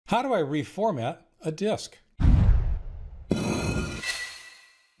How do I reformat a disk? Hi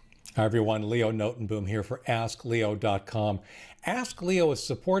everyone, Leo Notenboom here for askleo.com. Ask Leo is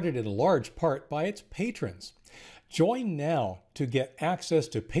supported in large part by its patrons. Join now to get access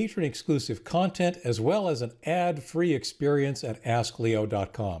to patron-exclusive content as well as an ad-free experience at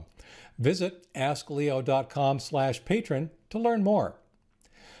askleo.com. Visit askleo.com/patron to learn more.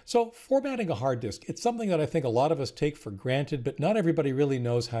 So formatting a hard disk, it's something that I think a lot of us take for granted, but not everybody really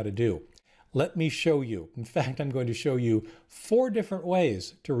knows how to do. Let me show you. In fact, I'm going to show you 4 different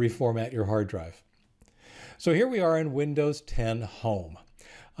ways to reformat your hard drive. So here we are in Windows 10 Home.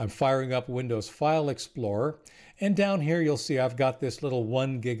 I'm firing up Windows File Explorer, and down here you'll see I've got this little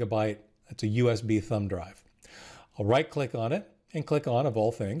 1 gigabyte, it's a USB thumb drive. I'll right-click on it and click on, of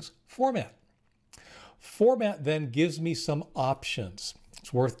all things, Format. Format then gives me some options.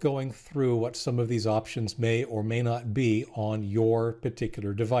 It's worth going through what some of these options may or may not be on your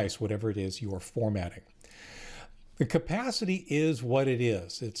particular device, whatever it is you're formatting. The capacity is what it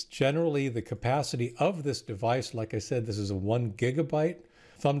is. It's generally the capacity of this device. Like I said, this is a 1 gigabyte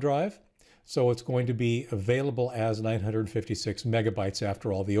thumb drive, so it's going to be available as 956 megabytes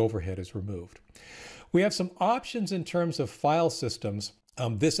after all the overhead is removed. We have some options in terms of file systems.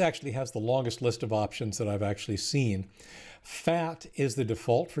 This actually has the longest list of options that I've actually seen. FAT is the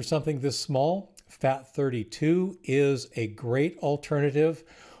default for something this small. FAT32 is a great alternative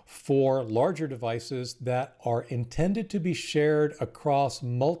for larger devices that are intended to be shared across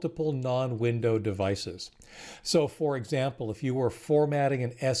multiple non-window devices. So for example, if you were formatting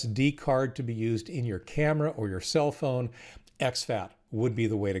an SD card to be used in your camera or your cell phone, exFAT would be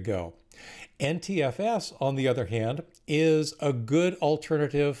the way to go. NTFS, on the other hand, is a good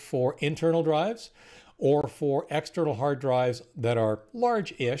alternative for internal drives or for external hard drives that are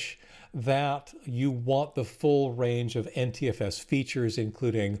large-ish, that you want the full range of NTFS features,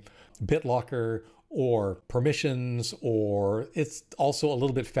 including BitLocker or permissions, or it's also a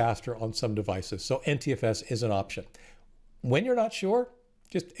little bit faster on some devices. So NTFS is an option. When you're not sure,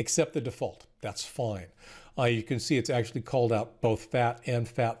 just accept the default. That's fine. You can see it's actually called out both FAT and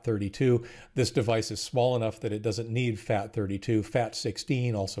FAT32. This device is small enough that it doesn't need FAT32.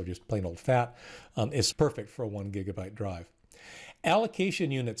 FAT16, also just plain old FAT, is perfect for a 1 gigabyte drive. Allocation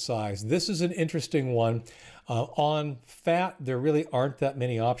unit size. This is an interesting one. On FAT, there really aren't that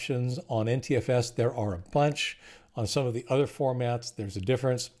many options. On NTFS, there are a bunch. On some of the other formats, there's a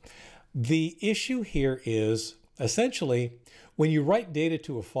difference. The issue here is essentially, when you write data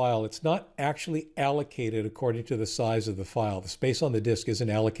to a file, it's not actually allocated according to the size of the file. The space on the disk isn't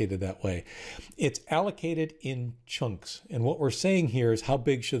allocated that way. It's allocated in chunks. And what we're saying here is how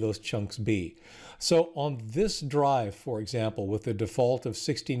big should those chunks be? So on this drive, for example, with the default of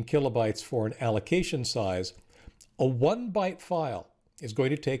 16 kilobytes for an allocation size, a 1 byte file is going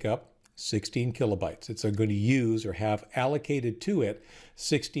to take up 16 kilobytes. It's going to use or have allocated to it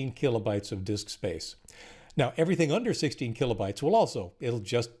 16 kilobytes of disk space. Now, everything under 16 kilobytes will also, it'll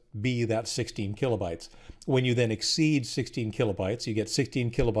just be that 16 kilobytes. When you then exceed 16 kilobytes, you get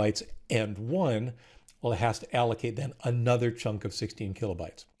 16 kilobytes and 1, well, it has to allocate then another chunk of 16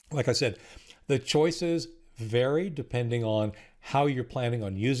 kilobytes. Like I said, the choices vary depending on how you're planning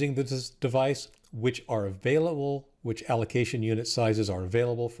on using this device, which are available, which allocation unit sizes are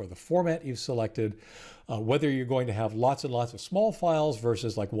available for the format you've selected, whether you're going to have lots and lots of small files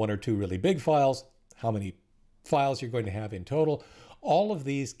versus like 1 or 2 really big files, how many files you're going to have in total. All of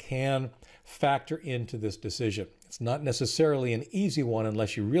these can factor into this decision. It's not necessarily an easy one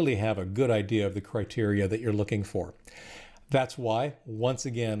unless you really have a good idea of the criteria that you're looking for. That's why, once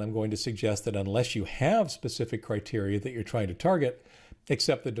again, I'm going to suggest that unless you have specific criteria that you're trying to target,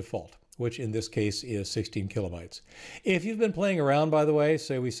 accept the default, which in this case is 16 kilobytes. If you've been playing around, by the way,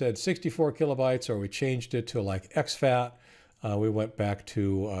 say we said 64 kilobytes or we changed it to like exFAT, we went back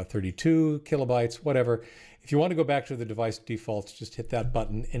to 32 kilobytes, whatever. If you want to go back to the device defaults, just hit that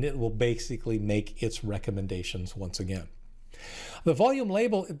button and it will basically make its recommendations once again. The volume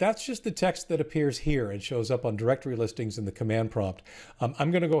label, that's just the text that appears here and shows up on directory listings in the command prompt. I'm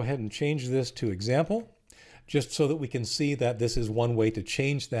going to go ahead and change this to example, just so that we can see that this is one way to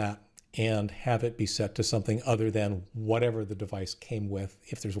change that and have it be set to something other than whatever the device came with,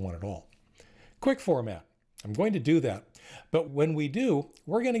 if there's one at all. Quick format. I'm going to do that, but when we do,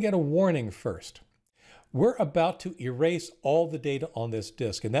 we're going to get a warning first. We're about to erase all the data on this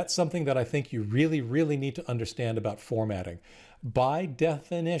disk, and that's something that I think you really need to understand about formatting. By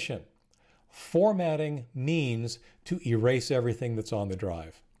definition, formatting means to erase everything that's on the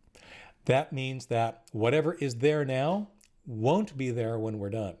drive. That means that whatever is there now won't be there when we're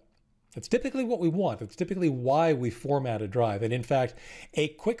done. That's typically what we want. It's typically why we format a drive. And in fact, a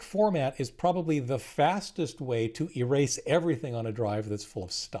quick format is probably the fastest way to erase everything on a drive that's full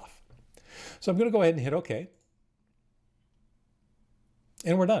of stuff. So I'm going to go ahead and hit OK.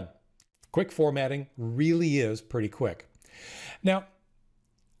 And we're done. Quick formatting really is pretty quick. Now,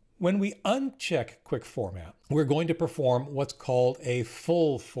 when we uncheck quick format, we're going to perform what's called a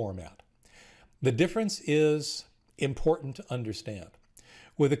full format. The difference is important to understand.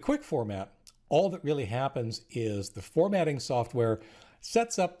 With a quick format, all that really happens is the formatting software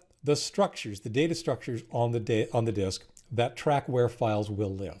sets up the structures, the data structures on the disk that track where files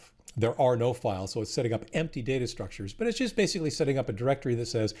will live. There are no files, so it's setting up empty data structures, but it's just basically setting up a directory that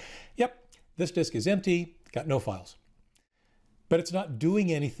says, yep, this disk is empty, got no files. But it's not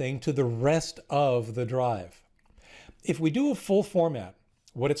doing anything to the rest of the drive. If we do a full format,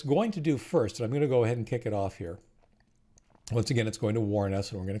 what it's going to do first, and I'm going to go ahead and kick it off here. Once again, it's going to warn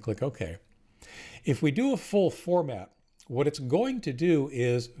us, and we're going to click OK. If we do a full format, what it's going to do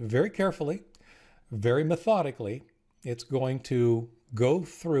is very carefully, very methodically, it's going to go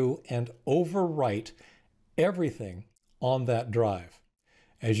through and overwrite everything on that drive.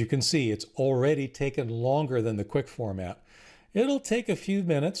 As you can see, it's already taken longer than the quick format. It'll take a few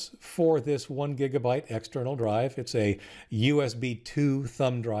minutes for this 1 GB external drive. It's a USB 2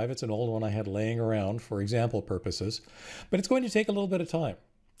 thumb drive. It's an old one I had laying around for example purposes, but it's going to take a little bit of time.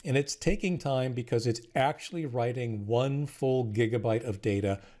 And it's taking time because it's actually writing 1 full gigabyte of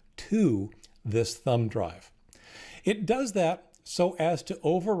data to this thumb drive. It does that so as to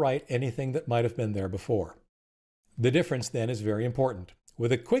overwrite anything that might have been there before. The difference then is very important.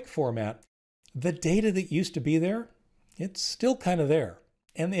 With a quick format, the data that used to be there, it's still kind of there.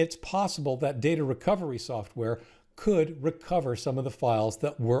 And it's possible that data recovery software could recover some of the files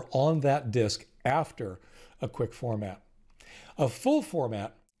that were on that disk after a quick format. A full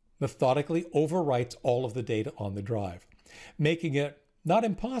format methodically overwrites all of the data on the drive, making it not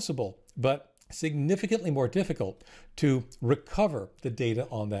impossible, but significantly more difficult to recover the data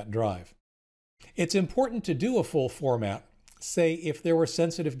on that drive. It's important to do a full format, say if there were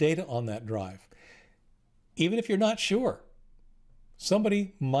sensitive data on that drive. Even if you're not sure,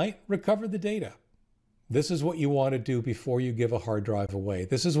 somebody might recover the data. This is what you want to do before you give a hard drive away.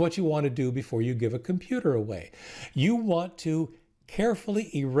 This is what you want to do before you give a computer away. You want to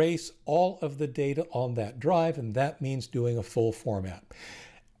carefully erase all of the data on that drive, and that means doing a full format.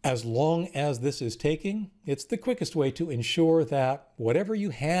 As long as this is taking, it's the quickest way to ensure that whatever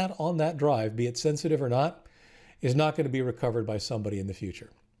you had on that drive, be it sensitive or not, is not going to be recovered by somebody in the future.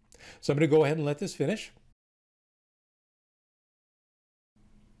 So I'm going to go ahead and let this finish.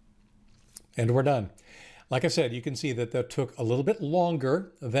 And we're done. Like I said, you can see that that took a little bit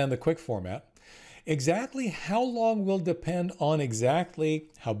longer than the quick format. Exactly how long will depend on exactly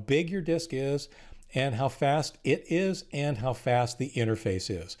how big your disk is and how fast it is and how fast the interface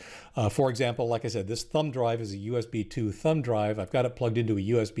is. For example, like I said, this thumb drive is a USB 2 thumb drive. I've got it plugged into a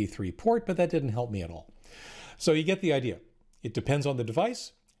USB 3 port, but that didn't help me at all. So you get the idea. It depends on the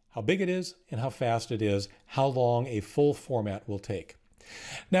device, how big it is, and how fast it is, how long a full format will take.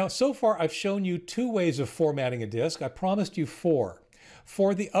 Now, so far, I've shown you 2 ways of formatting a disk. I promised you 4.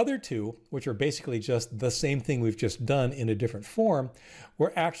 For the other 2, which are basically just the same thing we've just done in a different form,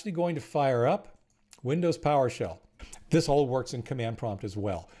 we're actually going to fire up Windows PowerShell. This all works in command prompt as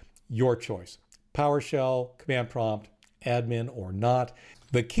well. Your choice. PowerShell, command prompt, admin or not.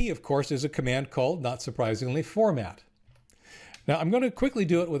 The key, of course, is a command called, not surprisingly, format. Now, I'm going to quickly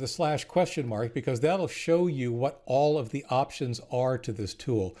do it with a /? because that'll show you what all of the options are to this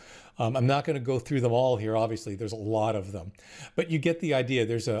tool. I'm not going to go through them all here. Obviously, there's a lot of them. But you get the idea.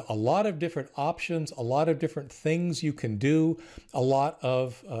 There's a lot of different options, a lot of different things you can do, a lot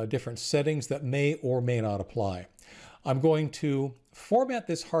of different settings that may or may not apply. I'm going to format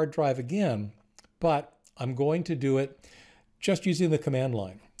this hard drive again, but I'm going to do it just using the command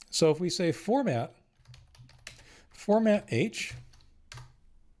line. So if we say format H,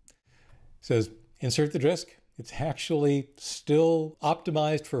 says insert the disk. It's actually still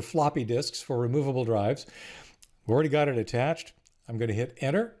optimized for floppy disks, for removable drives. We've already got it attached. I'm going to hit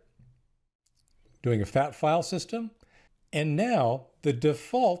enter, doing a FAT file system. And now the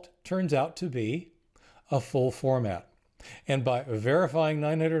default turns out to be a full format. And by verifying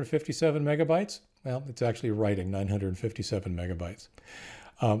 957 megabytes, well, it's actually writing 957 megabytes.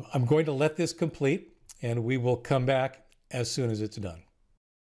 I'm going to let this complete, and we will come back as soon as it's done.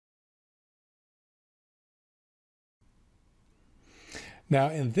 Now,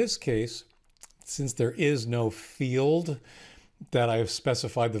 in this case, since there is no field that I've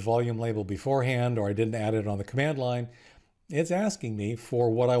specified the volume label beforehand, or I didn't add it on the command line, it's asking me for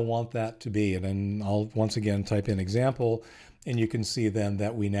what I want that to be. And then I'll once again type in example, and you can see then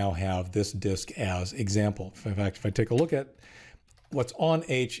that we now have this disk as example. In fact, if I take a look at what's on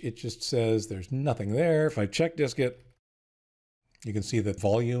H, it just says there's nothing there. If I check disk it, you can see that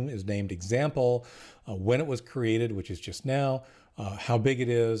volume is named example, when it was created, which is just now, how big it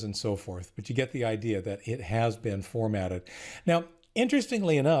is, and so forth. But you get the idea that it has been formatted. Now,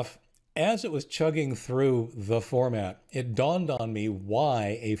 interestingly enough, as it was chugging through the format, it dawned on me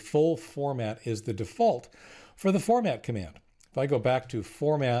why a full format is the default for the format command. If I go back to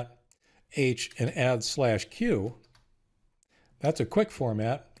format H and add /Q, that's a quick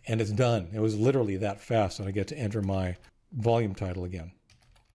format, and it's done. It was literally that fast, and I get to enter my volume title again.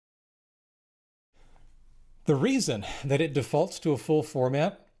 The reason that it defaults to a full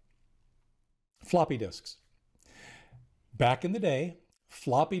format, floppy disks. Back in the day,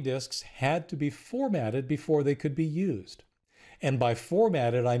 floppy disks had to be formatted before they could be used. And by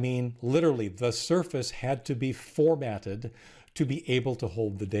formatted, I mean literally the surface had to be formatted to be able to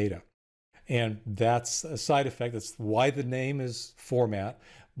hold the data. And that's a side effect. That's why the name is format,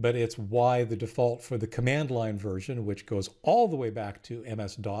 but it's why the default for the command line version, which goes all the way back to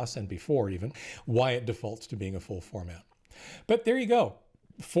MS-DOS and before even, why it defaults to being a full format. But there you go.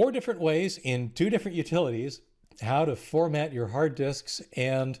 4 different ways in 2 different utilities how to format your hard disks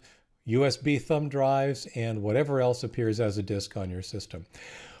and USB thumb drives and whatever else appears as a disk on your system.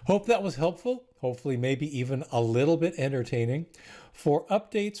 Hope that was helpful. Hopefully maybe even a little bit entertaining. For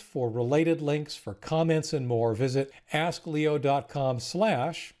updates, for related links, for comments and more, visit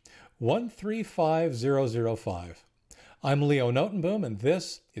askleo.com/135005. I'm Leo Notenboom, and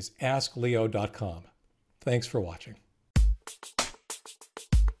this is askleo.com. Thanks for watching.